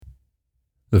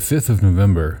The 5th of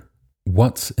November,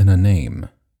 what's in a name?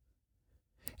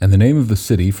 And the name of the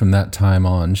city from that time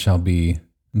on shall be,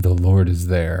 The Lord is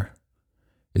there.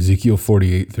 Ezekiel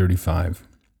 48:35.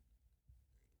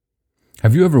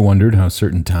 Have you ever wondered how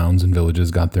certain towns and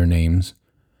villages got their names?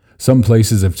 Some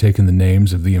places have taken the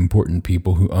names of the important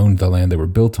people who owned the land they were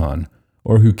built on,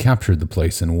 or who captured the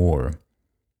place in war.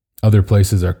 Other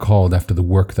places are called after the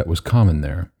work that was common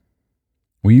there.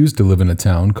 We used to live in a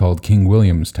town called King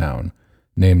William's Town,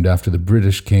 named after the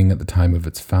British king at the time of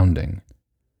its founding.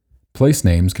 Place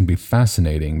names can be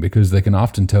fascinating because they can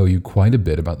often tell you quite a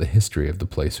bit about the history of the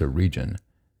place or region.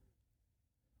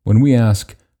 When we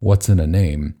ask, what's in a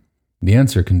name, the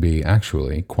answer can be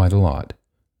actually quite a lot.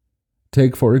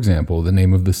 Take, for example, the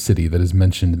name of the city that is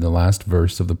mentioned in the last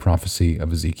verse of the prophecy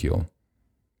of Ezekiel.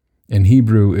 In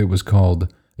Hebrew, it was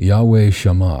called Yahweh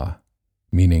Shammah,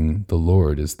 meaning the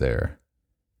Lord is there.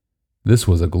 This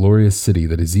was a glorious city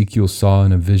that Ezekiel saw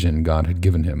in a vision God had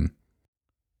given him.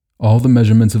 All the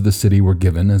measurements of the city were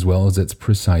given as well as its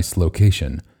precise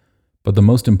location, but the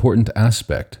most important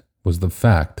aspect was the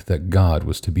fact that God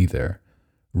was to be there,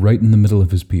 right in the middle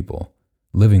of his people,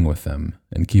 living with them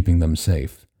and keeping them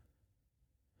safe.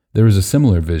 There is a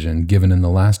similar vision given in the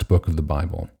last book of the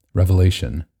Bible,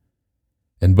 Revelation.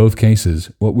 In both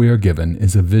cases, what we are given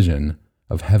is a vision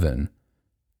of heaven,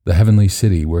 the heavenly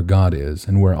city where God is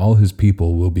and where all his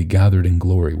people will be gathered in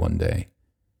glory one day.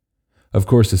 Of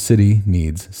course, a city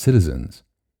needs citizens.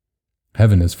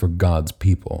 Heaven is for God's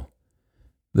people.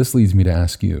 This leads me to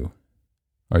ask you,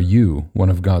 are you one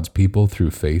of God's people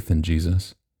through faith in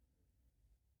Jesus?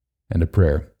 And a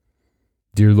prayer.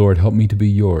 Dear Lord, help me to be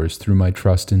yours through my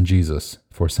trust in Jesus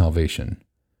for salvation.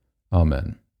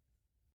 Amen.